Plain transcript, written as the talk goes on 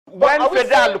when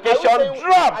federal allocation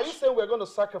drops. Are you saying we're going to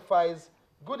sacrifice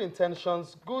good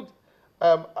intentions, good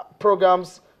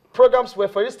programs,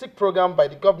 welfareistic program by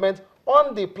the government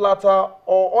on the platter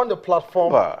or on the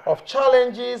platform of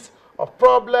challenges, of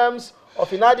problems,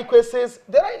 of inadequacies?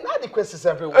 There are inadequacies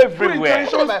everywhere. Good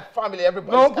intentions, my family,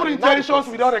 everybody. no, good intentions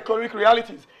without economic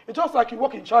realities. It's just like you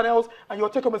work in channels and your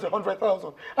take home is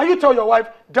 100,000. And you tell your wife,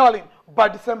 darling, by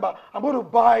December, I'm going to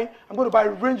buy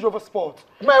Range Rover Sport.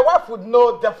 My wife would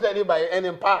know definitely by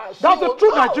earning power. That's the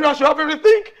truth. Nigeria should have a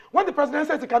rethink. When the president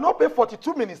says he cannot pay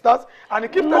 42 ministers and he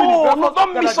keeps telling no,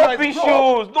 don't mix up issues.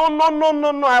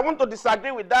 No. I want to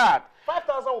disagree with that.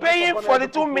 5,000 paying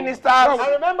 42 ministers.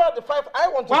 I remember the five. I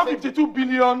want to 152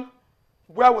 billion.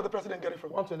 Where will the president get it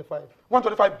from? 125.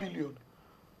 125 billion.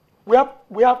 We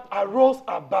have our roads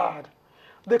are bad.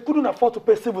 They couldn't afford to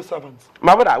pay civil servants.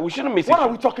 My brother, we shouldn't miss it. What are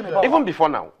we talking about? Even before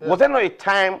now, was there not a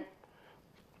time?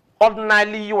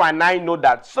 Ordinarily, you and I know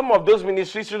that some of those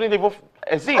ministries shouldn't even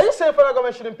exist. Are you saying federal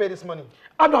government shouldn't pay this money?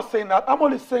 I'm not saying that. I'm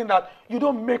only saying that you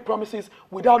don't make promises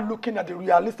without looking at the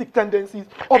realistic tendencies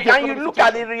of the and you look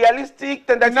at the realistic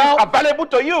tendencies now, available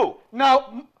to you.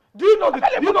 Now, do you know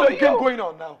the game going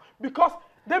on now? Because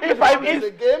it's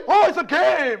a game. Oh, it's a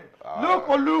game. Look,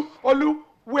 Olu,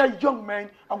 we're young men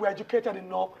and we're educated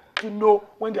enough to know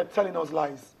when they're telling us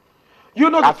lies. You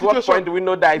know at what point do we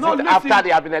know that? Is it after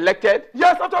they have been elected?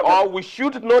 Yes, after. Or we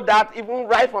should know that even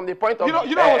right from the point of you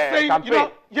know what I'm saying?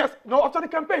 Campaign. After the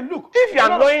campaign. Look, if you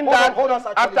are knowing that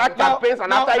after campaigns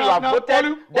and after you have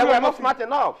voted, then we are not smart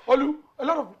enough. Olu,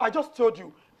 I just told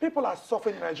you, people are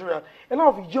suffering in Nigeria. A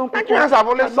lot of young people Nigerians have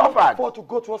always suffered. Afford to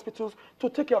go to hospitals to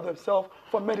take care of themselves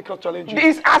for medical challenges.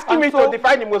 He's asking me to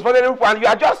define the most vulnerable, and you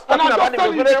are just talking about the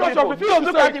most vulnerable people. Those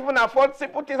who can't even afford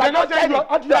simple things.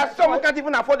 There are some who can't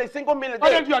even afford a single meal a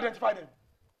day. How did you identify them?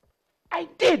 I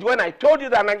did when I told you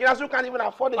that Nigerians who can't even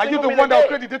afford a single meal a day. Are you the one that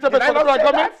created the database for the federal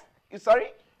government? Sorry?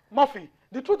 Murphy,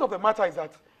 the truth of the matter is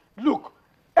that, look,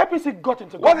 APC got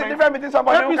into government. What's the difference between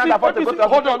somebody who can't afford to go to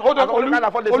hospital hold on, who can't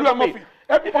afford the single meal?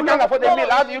 If you can't afford the meal,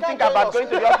 how do you think about going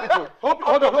to the hospital?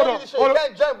 Hold on.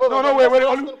 No, wait,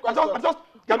 Olu. I'm just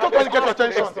trying to get your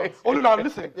attention. Olu, now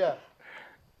listen. Yeah.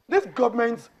 This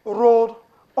government rode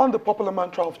on the popular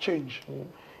mantra of change.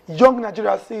 Young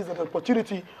Nigeria sees an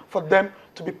opportunity for them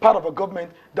to be part of a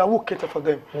government that will cater for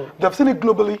them. They've seen it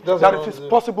globally, that it is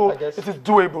possible, it is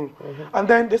doable. And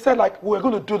then they said, like, we're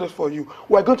going to do this for you.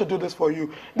 We're going to do this for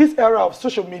you. This era of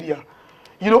social media,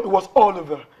 it was all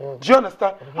over. Do you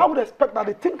understand? I would expect that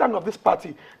the think tank of this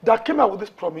party that came out with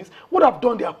this promise would have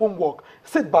done their homework,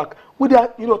 sit back with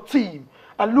their team,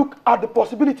 and look at the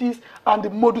possibilities and the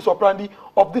modus operandi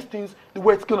of these things, the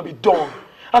way it's going to be done.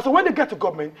 And so when they get to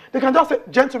government, they can just say,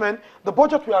 gentlemen, the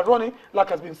budget we are running,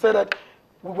 like has been said,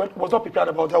 was not prepared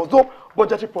about. There was no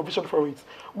budgetary provision for it.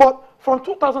 But from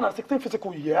 2016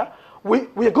 fiscal year, we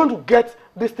are going to get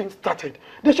this thing started.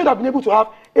 They should have been able to have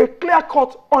a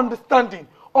clear-cut understanding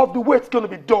of the way it's going to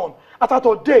be done. As at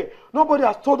today, nobody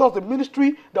has told us the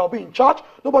ministry that will be in charge.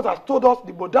 Nobody has told us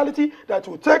the modality that it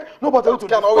will take. Nobody has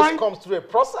told us always comes through a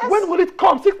process. When will it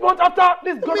come? 6 months after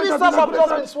this government ministers have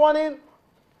just been sworn in.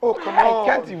 Oh, come on.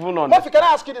 I can't even understand. Murphy, can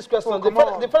I ask you this question?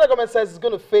 The federal government says it's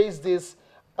going to face this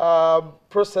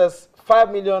process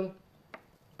 5 million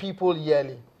people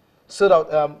yearly so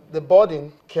that the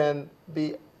burden can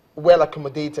be well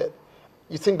accommodated.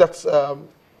 You think that's a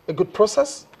good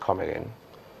process? Come again.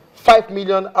 5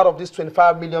 million out of these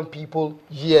 25 million people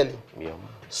yearly. Yeah.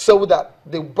 So that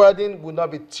the burden will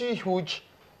not be too huge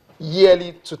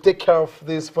yearly to take care of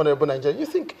this vulnerable Nigerians. You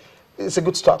think it's a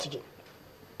good strategy?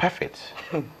 Perfect.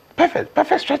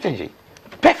 Perfect strategy.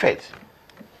 Perfect.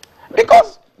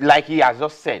 Because, like he has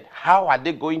just said, how are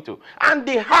they going to? And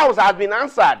the house has been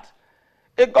answered.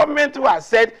 A government who has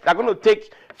said they're going to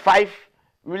take 5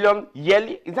 million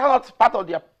yearly, is that not part of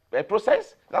their process?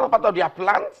 Is that not part of their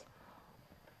plans?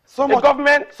 A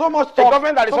government that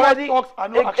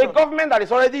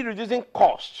is already reducing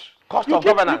cost of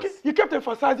governance. You kept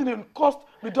emphasizing in cost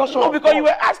reduction. No, because you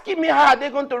were asking me how are they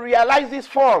going to realize these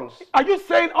funds. Are you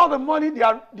saying all the money they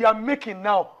are making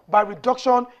now by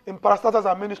reduction in parastatals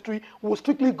and ministry will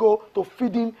strictly go to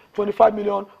feeding 25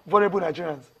 million vulnerable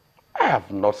Nigerians? I have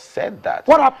not said that.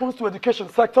 What happens to education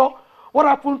sector? What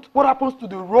happens to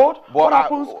the road? What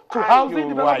happens to housing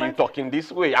development? Why are you talking this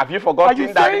way? Have you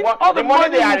forgotten that the money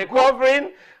they are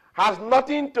recovering has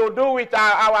nothing to do with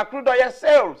our crude oil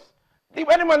sales? The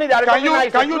only money they are recovering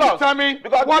can you determine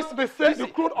what the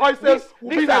crude oil sales will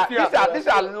be next year? These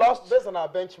are lost. Based on our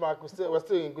benchmark, we're still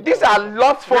in good These are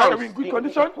lost funds. We are in good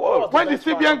condition. When the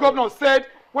CBN governor said,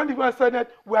 that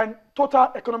we are in total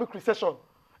economic recession,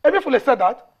 Emefiele said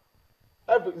that.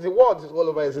 The world is all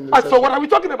over is in the recession. So what are we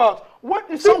talking about?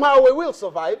 Somehow we will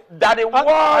survive. That the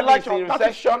world is in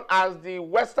recession as the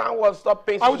Western world stop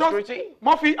paying security?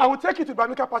 Murphy, I will take you to the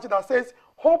biblical passage that says,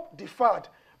 hope deferred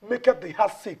maketh the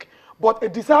heart sick, but a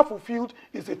desire fulfilled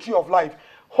is a tree of life.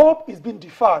 Hope is being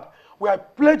deferred. We are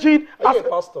pledging. Are you a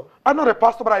pastor? I'm not a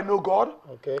pastor, but I know God.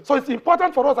 Okay. So it's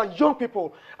important for us as young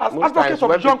people, as most advocates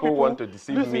times of young people want to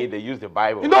deceive me, they use the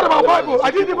Bible. You know about Bible. I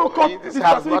didn't even come. This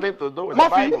has nothing to do with the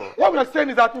Bible. What we are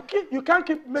saying is that you can't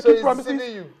keep making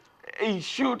promises. You. He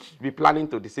should be planning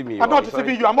to deceive me. I'm not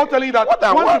deceiving you. I'm not telling you that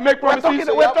once you make promises.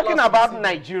 We're talking about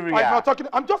Nigeria. I'm not talking.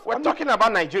 We're talking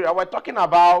about Nigeria. We're talking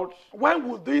about when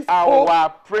will this our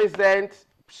present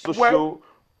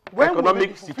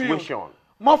socio-economic situation.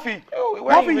 Murphy,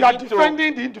 you are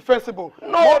defending the indefensible.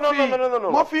 No.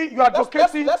 Murphy, you are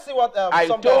advocating. Let's see what I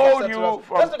told you.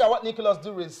 Let's look at what Nicholas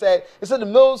Dure said. He said the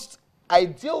most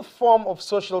ideal form of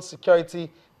social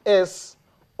security is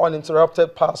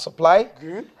uninterrupted power supply,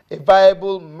 a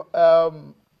viable,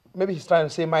 maybe he's trying to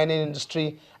say mining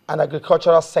industry and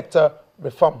agricultural sector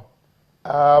reform.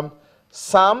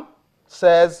 Sam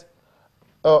says,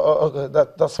 okay,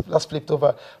 that's flipped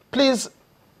over. Please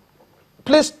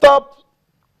stop.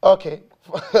 Okay,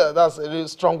 that's a really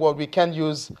strong word. We can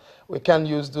use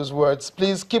those words.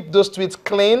 Please keep those tweets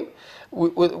clean. We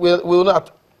will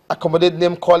not accommodate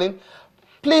name calling.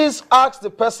 Please ask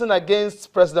the person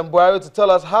against President Buhari to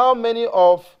tell us how many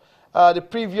of the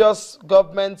previous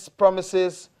government's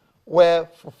promises were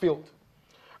fulfilled.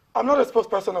 I'm not a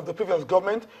spokesperson of the previous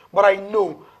government, but I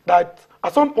know that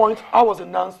at some point I was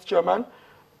announced chairman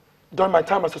during my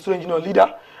time as a student union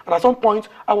leader, and at some point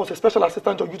I was a special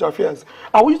assistant to youth affairs.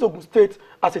 I used Ogun State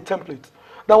as a template.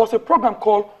 There was a program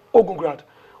called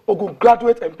Ogun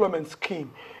Graduate Employment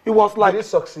Scheme. It was like... Did it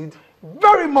succeed?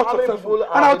 Very much successful.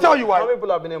 And I'll tell you why. How many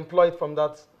people have been employed from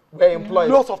that? Were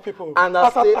employed? Lots of people. And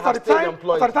have stayed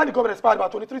employed. At the time the government expired,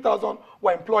 about 23,000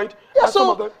 were employed. Yeah, and some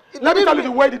of them, let me tell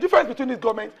you the difference between this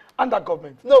government and that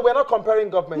government. No, we're not comparing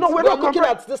governments. No, we're not looking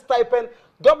at this stipend.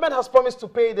 Government has promised to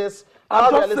pay this.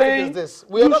 I'm just saying,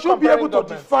 you should be able to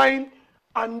define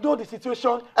and know the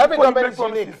situation. Every government is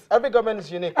unique. Every government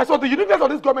is unique. And so the uniqueness of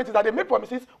this government is that they make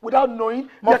promises without knowing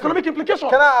the economic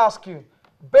implications. Can I ask you,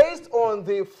 based on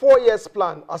the 4 years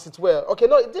plan, as it were, okay,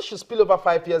 no, this should spill over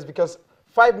 5 years because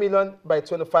 5 million by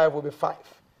 25 will be 5.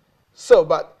 So,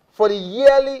 but for the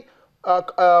yearly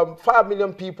 5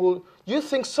 million people, you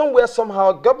think somewhere,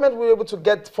 somehow, government will be able to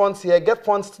get funds here, get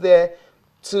funds there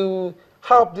to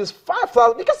help this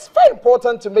 5,000, because it's very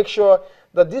important to make sure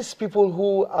that these people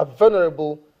who are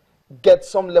vulnerable get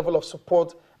some level of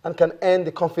support and can earn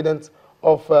the confidence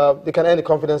of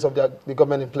the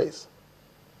government in place.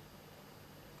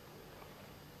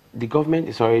 The government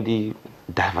is already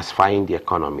diversifying the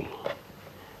economy.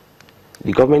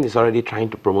 The government is already trying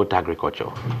to promote agriculture.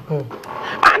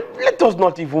 And let us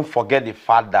not even forget the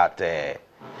fact that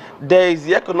there is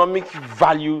the economic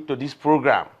value to this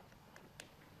program.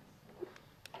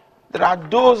 There are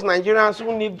those Nigerians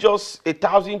who need just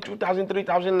 1,000, 2,000,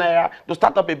 3,000 naira to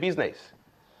start up a business.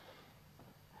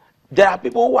 There are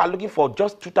people who are looking for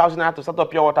just 2,000 naira to start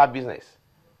up pure water business.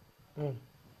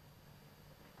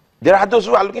 There are those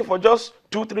who are looking for just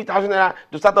 2,000, 3,000 naira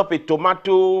to start up a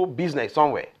tomato business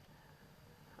somewhere.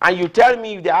 And you tell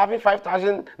me if they're having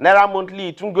 5,000 naira monthly,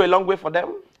 it won't go a long way for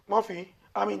them? Murphy,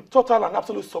 I'm in total and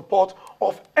absolute support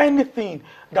of anything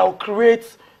that will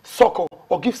create succor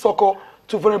or give succor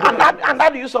to vulnerable people. And how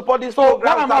do you support this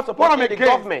program that supports the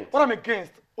government? What I'm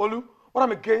against, Olu, what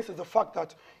I'm against is the fact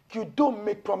that you don't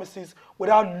make promises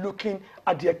without looking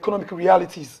at the economic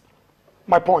realities.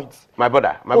 My point. My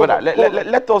brother,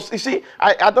 let us, you see,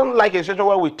 I don't like a situation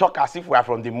where we talk as if we are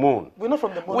from the moon. We're not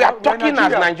from the moon. We are talking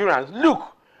as Nigerians. Look,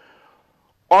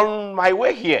 on my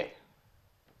way here,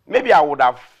 maybe I would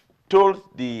have told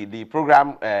the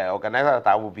program organizer that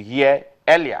I would be here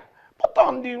earlier. But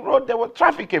on the road, there was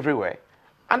traffic everywhere.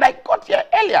 And I got here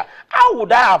earlier. How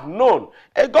would I have known?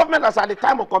 A government as at the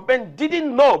time of campaign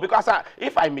didn't know, because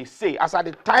if I may say, as at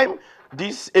the time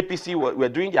this APC were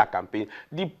doing their campaign,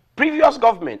 the previous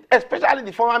government, especially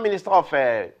the former minister of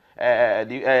the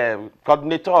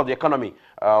coordinator of the economy,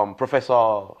 Professor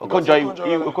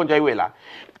Okonjo-Iweala,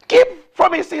 keep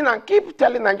promising and keep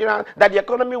telling Nigerians that the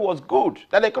economy was good,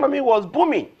 that the economy was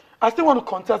booming. I still want to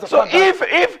contest the fact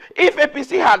that if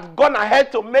APC had gone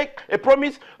ahead to make a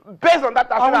promise based on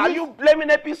that, are you blaming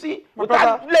APC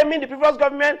without blaming the previous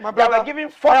government that were giving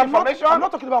false information? I'm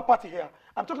not talking about party here.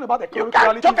 I'm talking about the economic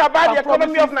realities. You can't talk about the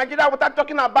economy of Nigeria without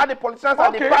talking about the politicians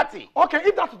and the party. Okay,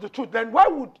 if that is the truth, then why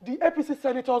would the APC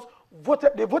senators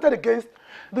they voted against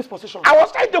this position. I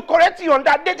was trying to correct you on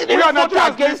that. They didn't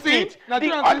vote against it. The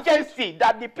Nigerians urgency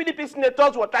that the PDP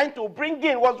senators were trying to bring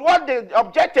in was what they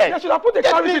objected. They should have put the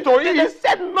clarity to it. They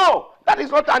said no. That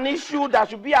is not an issue that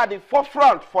should be at the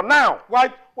forefront for now.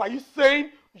 Why are you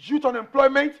saying youth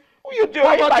unemployment? You do.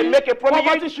 If I make a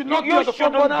promise, you shouldn't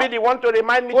be the one to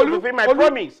remind me to fulfill my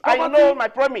promise. I know my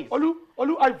promise. Olu,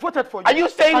 I voted for you. Are you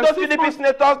saying those PDP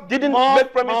senators didn't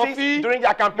make promises during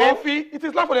their campaign? It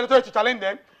is not for the electorate to challenge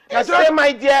them. The same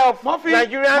idea of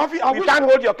Nigerians. You can't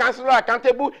hold your councillor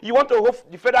accountable. You want to hold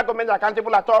the federal government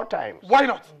accountable at all times. Why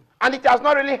not? And it has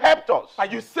not really helped us. Are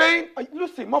you saying,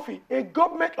 listen, Murphy, a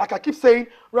government, like I keep saying,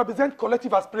 represents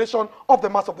collective aspiration of the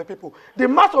mass of the people. The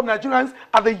mass of Nigerians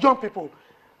are the young people.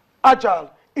 Agile,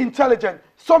 intelligent,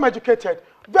 some educated,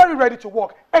 very ready to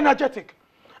work, energetic.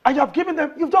 And you have given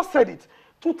them, you've just said it,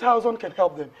 2,000 can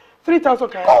help them. 3,000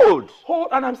 can help them. Hold,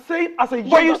 and I'm saying as a young...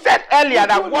 But you said earlier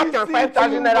that what can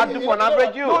 5,000 naira do for an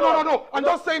average youth? No. I'm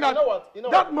just saying that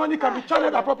that money can be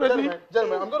channeled appropriately.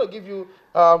 Gentlemen, I'm going to give you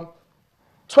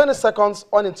 20 seconds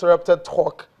uninterrupted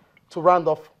talk to round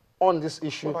off on this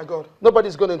issue. Oh my God.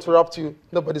 Nobody's going to interrupt you.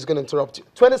 Nobody's going to interrupt you.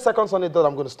 20 seconds on it, then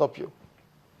I'm going to stop you.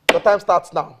 The time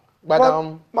starts now.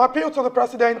 Well, my appeal to the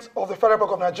President of the Federal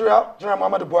Republic of Nigeria, General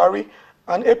Muhammadu Buhari,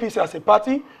 and APC as a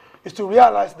party, is to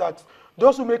realize that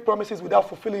those who make promises without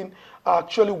fulfilling are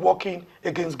actually working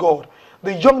against God.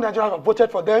 The young Nigerians have voted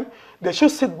for them. They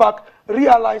should sit back,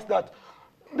 realize that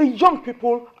the young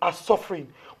people are suffering.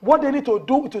 What they need to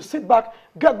do is to sit back,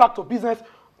 get back to business,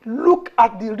 look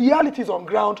at the realities on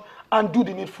ground, and do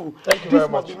the needful. Thank you very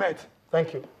much. This must be met.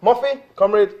 Thank you.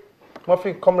 Comrade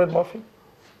Murphy.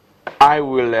 I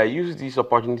will use this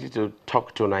opportunity to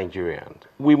talk to Nigerians.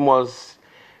 We must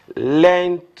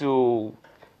learn to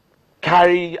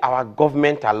carry our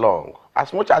government along.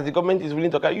 As much as the government is willing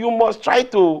to carry, you must try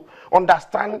to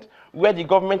understand where the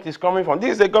government is coming from.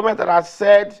 This is a government that has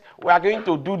said, we are going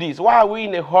to do this. Why are we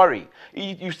in a hurry?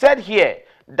 You said here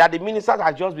that the ministers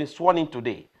have just been sworn in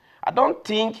today. I don't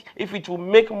think if it will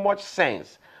make much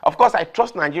sense. Of course, I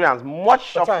trust Nigerians.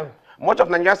 Much of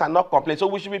Nigerians are not complaining, so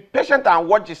we should be patient and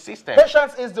watch the system.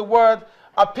 Patience is the word.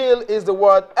 Appeal is the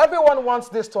word. Everyone wants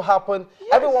this to happen. Yes.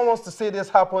 Everyone wants to see this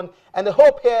happen. And the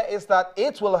hope here is that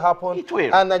it will happen. It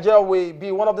will. And Nigeria will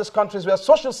be one of these countries where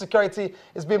social security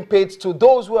is being paid to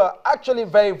those who are actually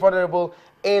very vulnerable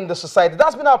in the society.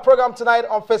 That's been our program tonight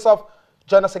on Face Off.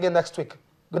 Join us again next week.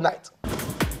 Good night.